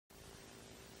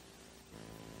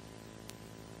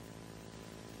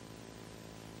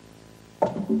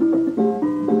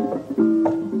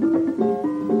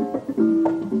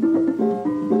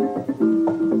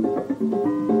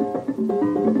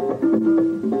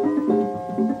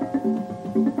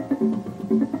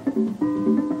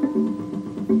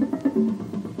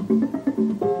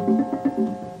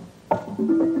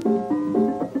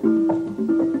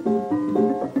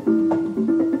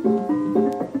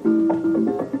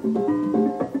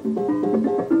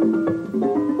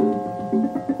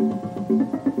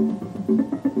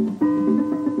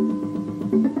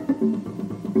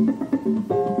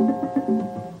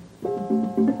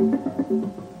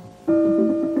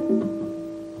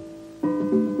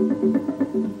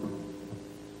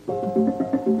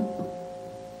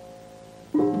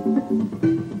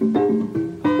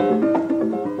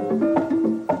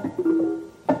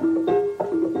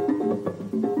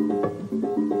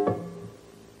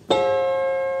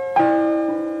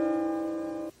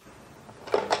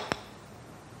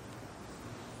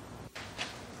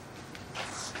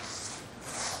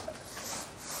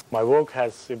My work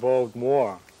has evolved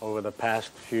more over the past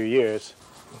few years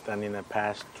than in the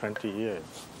past 20 years.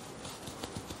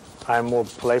 I'm more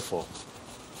playful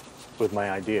with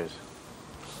my ideas.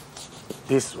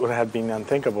 This would have been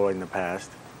unthinkable in the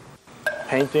past.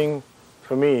 Painting,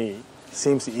 for me,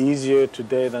 seems easier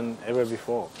today than ever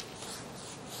before.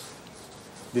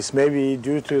 This may be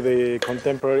due to the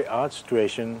contemporary art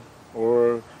situation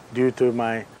or due to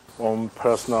my own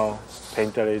personal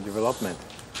painterly development.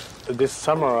 This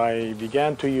summer, I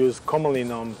began to use commonly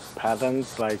known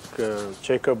patterns like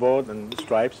checkerboard and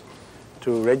stripes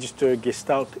to register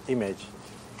Gestalt image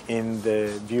in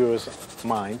the viewer's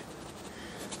mind.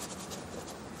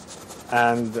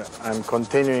 And I'm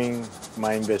continuing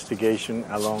my investigation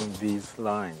along these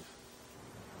lines.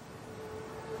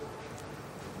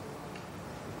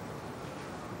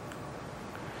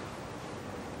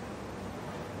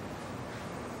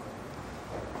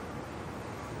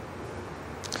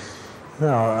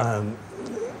 No,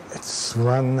 it's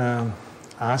one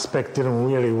aspect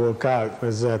didn't really work out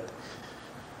was that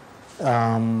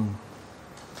the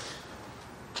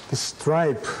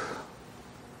stripe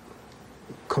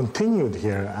continued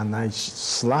here and I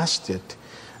slashed it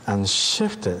and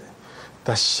shifted.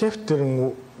 The shift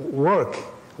didn't work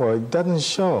or it doesn't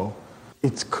show.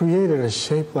 It's created a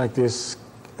shape like this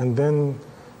and then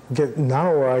get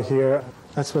narrower here.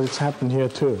 That's what's happened here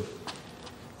too.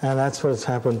 And that's what's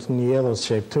happened in the yellow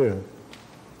shape too.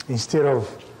 Instead of,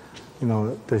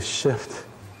 the shift,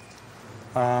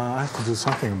 I have to do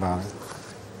something about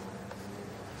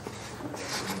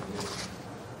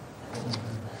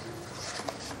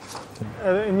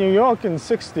it. In New York in the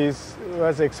 60s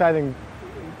was an exciting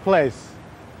place.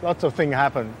 Lots of things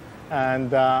happened.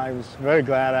 And I was very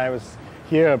glad I was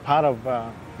here, part of,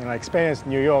 experienced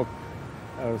New York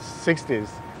 60s.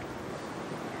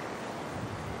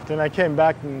 Then I came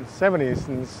back in the 70s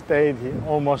and stayed here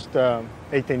almost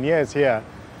 18 years here.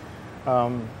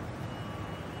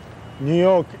 New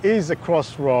York is a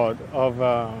crossroad of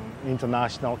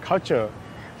international culture.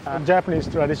 Japanese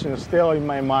tradition is still in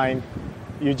my mind.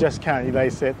 You just can't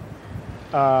erase it.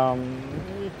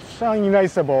 It's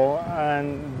unerasable,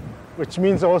 and which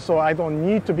means also I don't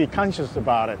need to be conscious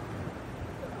about it.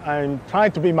 I'm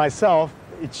trying to be myself.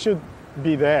 It should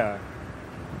be there.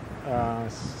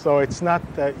 So it's not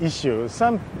the issue.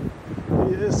 Some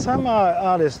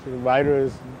artists,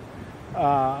 writers,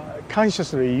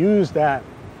 consciously use that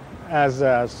as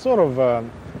a sort of a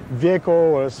vehicle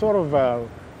or sort of a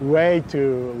way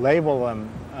to label them.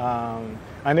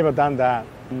 I never done that.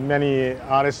 Many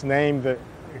artists' names that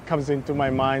comes into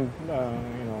my mind,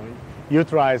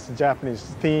 utilize Japanese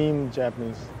theme,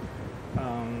 Japanese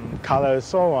colors,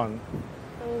 so on.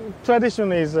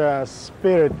 Tradition is a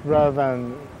spirit rather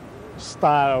than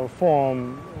style,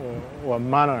 form, or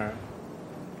manner.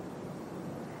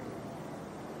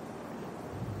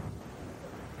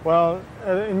 Well,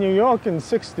 in New York in the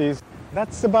 60s,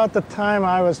 that's about the time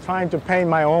I was trying to paint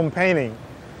my own painting.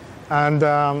 And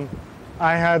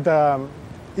I had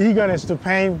eagerness to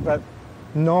paint, but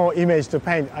no image to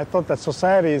paint. I thought that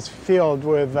society is filled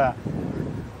with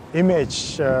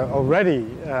image already,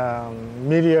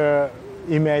 media,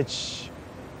 image,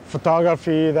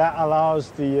 photography that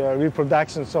allows the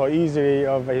reproduction so easily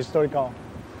of a historical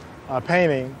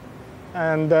painting.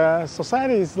 And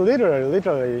society is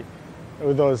literally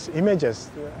with those images.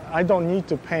 I don't need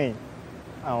to paint.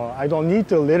 I don't need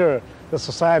to litter the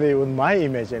society with my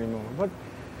image anymore.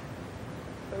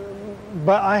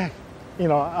 But I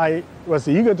was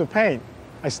eager to paint.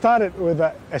 I started with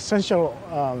an essential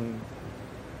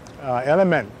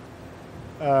element,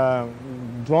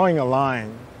 drawing a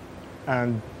line,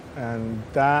 and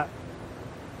that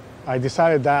I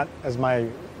decided that as my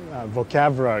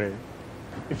vocabulary.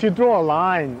 If you draw a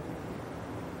line,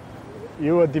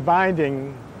 you are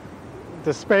dividing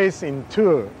the space in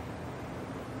two.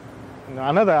 And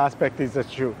another aspect is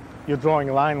that you're drawing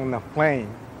a line on a plane.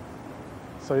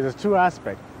 So there's two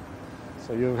aspects.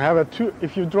 So you have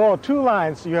if you draw two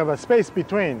lines, you have a space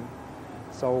between.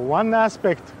 So one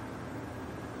aspect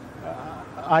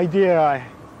idea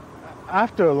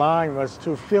after a line was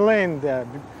to fill in the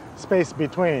space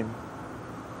between.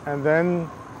 And then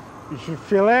if you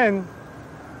fill in,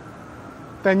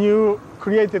 then you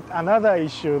created another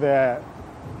issue, the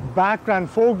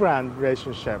background-foreground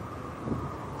relationship.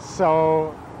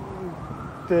 So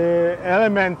the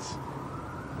elements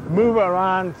move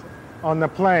around on the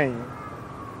plane.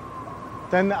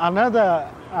 Then another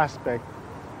aspect,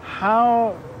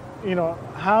 how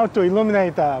to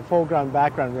illuminate the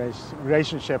foreground-background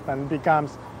relationship, and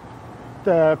becomes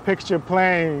the picture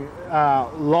plane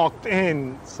locked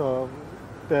in, so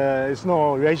there is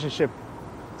no relationship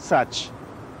such.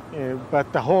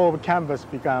 But the whole canvas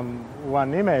become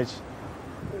one image.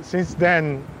 Since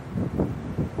then,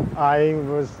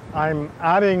 I'm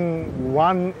adding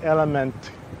one element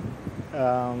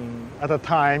at a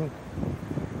time,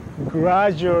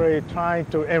 gradually trying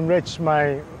to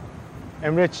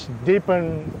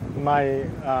deepen my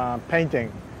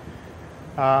painting.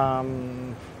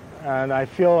 And I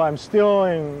feel I'm still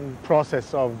in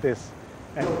process of this.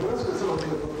 な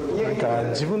んか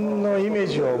自分のイメー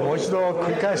ジをもう一度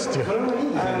繰り返すっていう、こ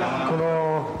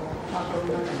の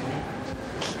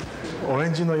オレ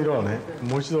ンジの色をね、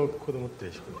もう一度ここで持って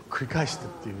繰り返してっ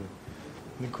ていう。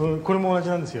これも同じ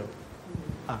なんですよ。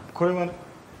これはね、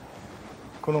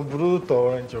このブルーと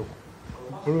オレンジを、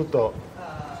ブルーと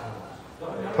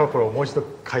パープルをもう一度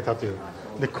変えたという。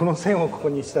でこの線をここ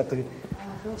にしたという、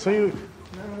そういう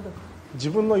自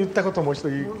分の言ったことをもう一度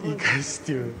言い返すっ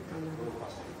ていう。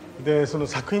でその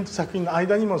作品と作品の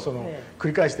間にもその繰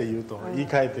り返して言うと、言い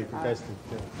換えて繰り返して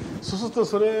言って、そうすると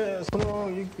その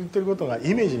言ってることが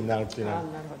イメージになるっていうのは、っ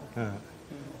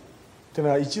ていう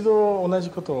のは一度同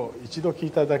じことを一度聞い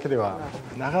ただけでは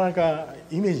なかなか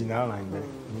イメージにならないんで、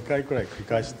2回くらい繰り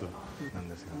返すとなん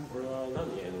ですが。これは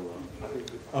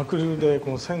何？アクリルでこ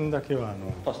の線だけは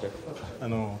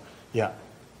いや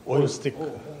オイルスティック。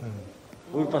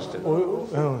オイルパステル。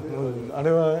あ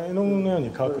れは絵の具のよう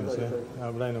に乾くんですね。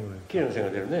油絵の具のように。綺麗な線が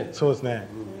出るね。そうですね。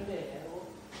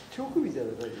彫刻みたい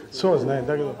な感じですね。そうですね。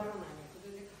だけど。